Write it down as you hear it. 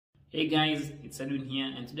Hey guys, it's Edwin here,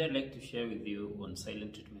 and today I'd like to share with you on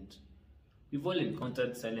silent treatment. We've all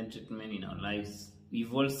encountered silent treatment in our lives.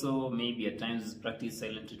 We've also maybe at times practiced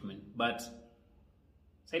silent treatment, but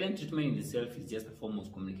silent treatment in itself is just a form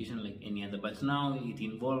of communication like any other, but now it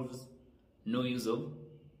involves no use of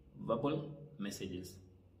verbal messages.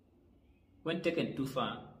 When taken too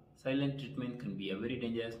far, silent treatment can be a very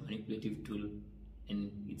dangerous manipulative tool,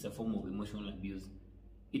 and it's a form of emotional abuse.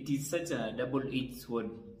 It is such a double-edged sword,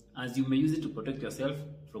 as you may use it to protect yourself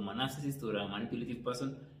from a narcissist or a manipulative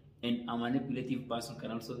person, and a manipulative person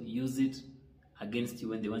can also use it against you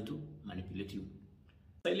when they want to manipulate you.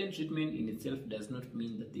 Silent treatment in itself does not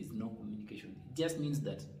mean that there is no communication. It just means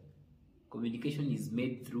that communication is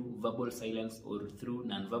made through verbal silence or through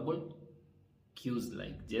non-verbal cues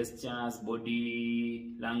like gestures,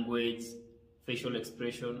 body language, facial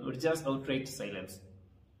expression, or just outright silence.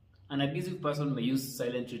 An abusive person may use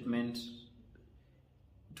silent treatment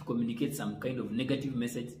to communicate some kind of negative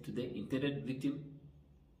message to the intended victim.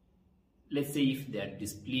 Let's say if they are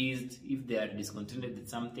displeased, if they are discontented with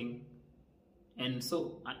something. And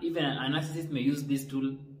so even a narcissist may use this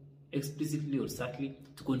tool explicitly or subtly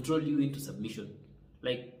to control you into submission.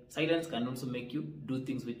 Like silence can also make you do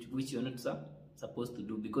things which you're not supposed to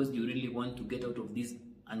do, because you really want to get out of this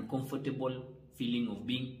uncomfortable feeling of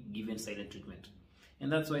being given silent treatment.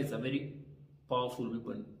 And that's why it's a very powerful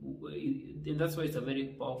weapon. And that's why it's a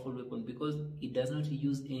very powerful weapon, because it does not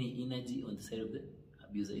use any energy on the side of the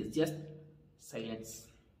abuser. It's just silence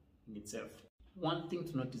in itself. One thing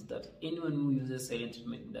to note is that anyone who uses silent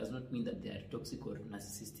treatment does not mean that they are toxic or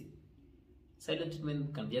narcissistic. Silent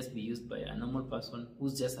treatment can just be used by a normal person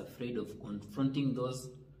who's just afraid of confronting those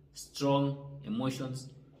strong emotions,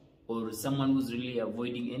 or someone who's really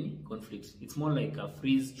avoiding any conflict. It's more like a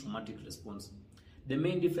freeze traumatic response. The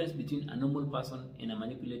main difference between a normal person and a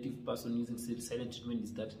manipulative person using silent treatment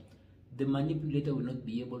is that the manipulator will not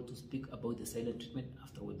be able to speak about the silent treatment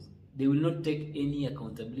afterwards. They will not take any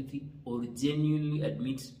accountability or genuinely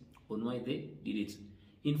admit on why they did it.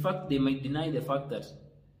 In fact, they might deny the fact that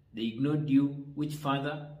they ignored you, which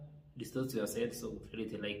further distorts your sense of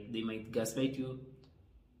reality. Like they might gaslight you,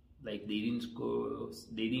 like they didn't go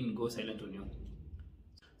silent on you.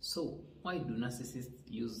 So why do narcissists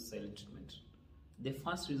use silent treatment? The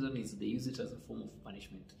first reason is they use it as a form of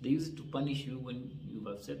punishment. They use it to punish you when you've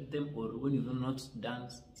upset them or when you've not done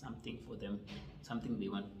something for them, something they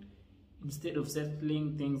want. Instead of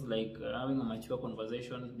settling things like having a mature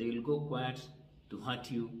conversation, they will go quiet to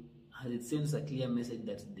hurt you, as it sends a clear message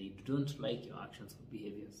that they don't like your actions or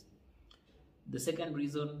behaviors. The second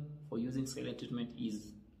reason for using silent treatment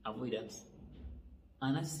is avoidance. A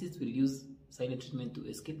narcissist will use silent treatment to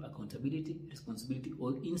escape accountability, responsibility,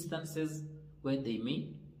 or instances where they may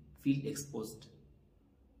feel exposed.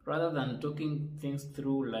 Rather than talking things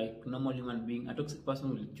through like normal human being, a toxic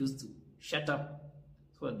person will choose to shut up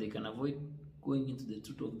so that they can avoid going into the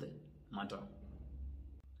truth of the matter.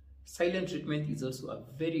 Silent treatment is also a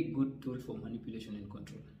very good tool for manipulation and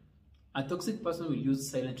control. A toxic person will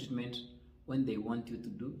use silent treatment when they want you to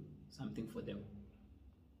do something for them.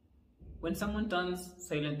 When someone turns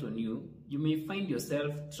silent on you, you may find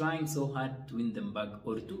yourself trying so hard to win them back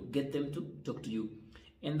or to get them to talk to you.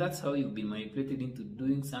 And that's how you've been manipulated into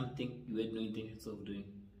doing something you had no intentions of doing.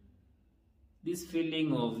 This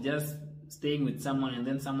feeling of just staying with someone and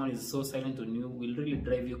then someone is so silent on you will really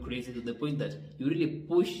drive you crazy, to the point that you really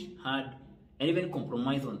push hard and even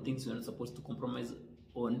compromise on things you're not supposed to compromise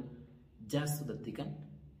on, just so that they can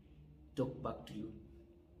talk back to you.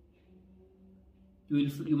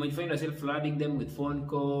 You might find yourself flooding them with phone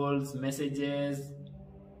calls, messages,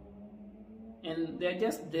 and they're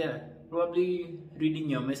just there, probably reading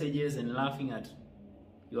your messages and laughing at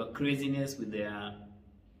your craziness with their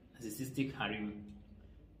narcissistic harem.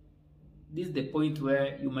 This is the point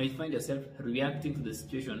where you might find yourself reacting to the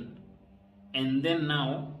situation, and then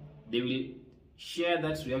now they will share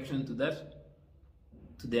that reaction to their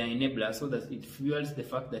enabler, so that it fuels the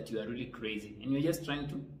fact that you are really crazy and you're just trying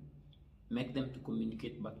to make them to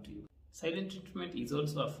communicate back to you. Silent treatment is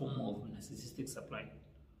also a form of narcissistic supply.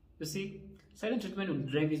 You see, silent treatment will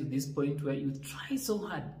drive you to this point where you try so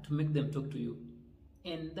hard to make them talk to you,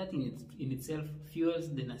 and that in itself fuels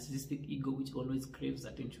the narcissistic ego, which always craves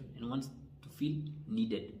attention and wants to feel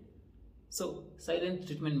needed. So silent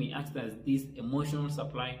treatment may act as this emotional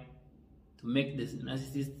supply to make the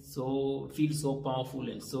narcissist feel so powerful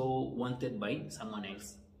and so wanted by someone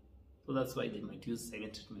else. So that's why they might use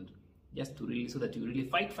silent treatment, just to really, so that you really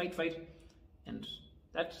fight, and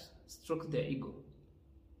that strokes their ego.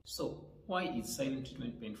 So why is silent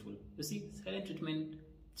treatment painful? You see, silent treatment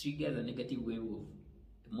triggers a negative wave of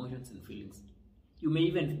emotions and feelings. You may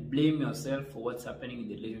even blame yourself for what's happening in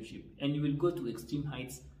the relationship, and you will go to extreme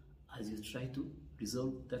heights as you try to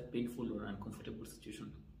resolve that painful or uncomfortable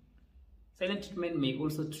situation. Silent treatment may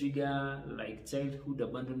also trigger like childhood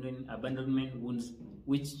abandonment wounds,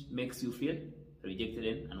 which makes you feel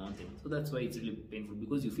rejected and unwanted. So that's why it's really painful,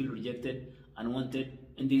 because you feel rejected, unwanted,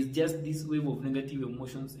 and there's just this wave of negative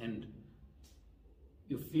emotions, and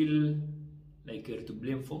you feel like you're to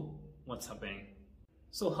blame for what's happening.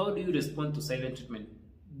 So how do you respond to silent treatment?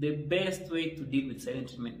 The best way to deal with silent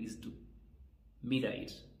treatment is to mirror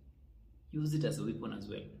it. Use it as a weapon as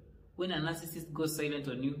well. When a narcissist goes silent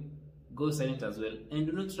on you, go silent as well, and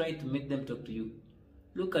do not try to make them talk to you.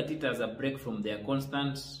 Look at it as a break from their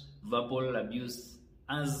constant verbal abuse,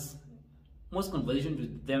 as most conversations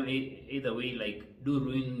with them either way like do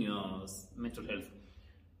ruin your mental health.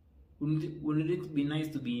 Wouldn't it be nice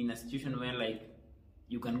to be in a situation where like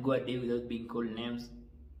you can go a day without being called names,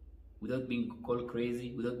 without being called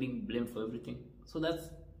crazy, without being blamed for everything? So that's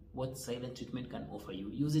what silent treatment can offer you.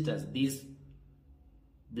 Use it as this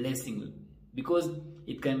blessing, because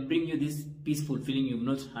it can bring you this peaceful feeling you've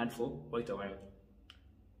not had for quite a while.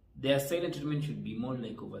 Their silent treatment should be more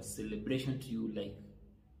like of a celebration to you, like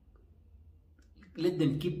let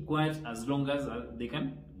them keep quiet as long as they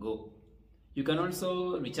can go. You can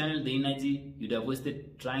also rechannel the energy you'd have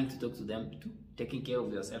wasted trying to talk to them to taking care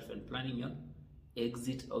of yourself and planning your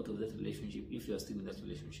exit out of that relationship if you're still in that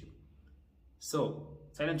relationship. So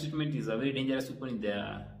silent treatment is a very dangerous weapon in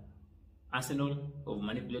their arsenal of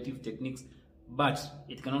manipulative techniques, but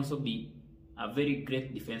it can also be a very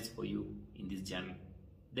great defense for you in this journey.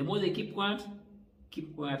 The more they keep quiet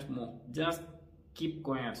more. Just keep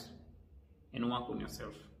quiet and work on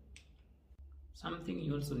yourself. Something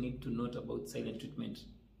you also need to note about silent treatment: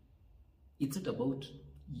 it's not about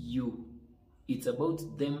you, it's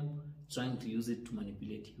about them trying to use it to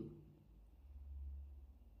manipulate you.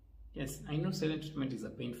 Yes, I know silent treatment is a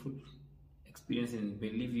painful experience and may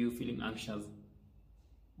leave you feeling anxious,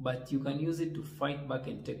 but you can use it to fight back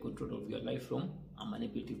and take control of your life from a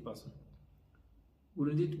manipulative person.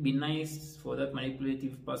 Wouldn't it be nice for that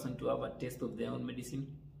manipulative person to have a taste of their own medicine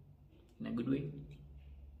in a good way?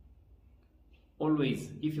 Always,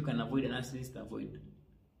 if you can avoid a narcissist, avoid.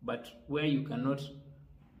 But where you cannot,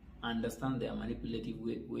 understand their manipulative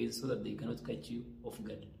ways so that they cannot catch you off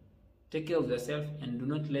guard. Take care of yourself and do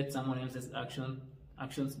not let someone else's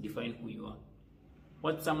actions define who you are.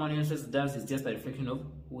 What someone else does is just a reflection of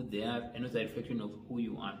who they are and not a reflection of who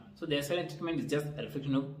you are. So their silent treatment is just a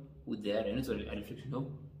reflection of who they are and not a reflection of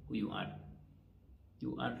who you are.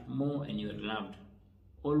 You are more and you are loved.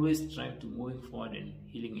 Always strive to moving forward and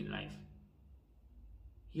healing in life.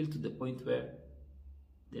 Heal to the point where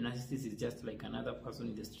the narcissist is just like another person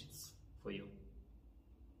in the streets for you.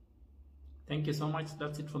 Thank you so much.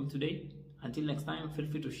 That's it from today. Until next time, feel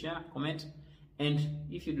free to share, comment, and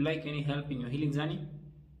if you'd like any help in your healing journey,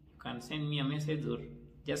 you can send me a message or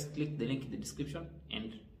just click the link in the description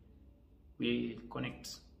and we'll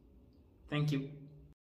connect. Thank you.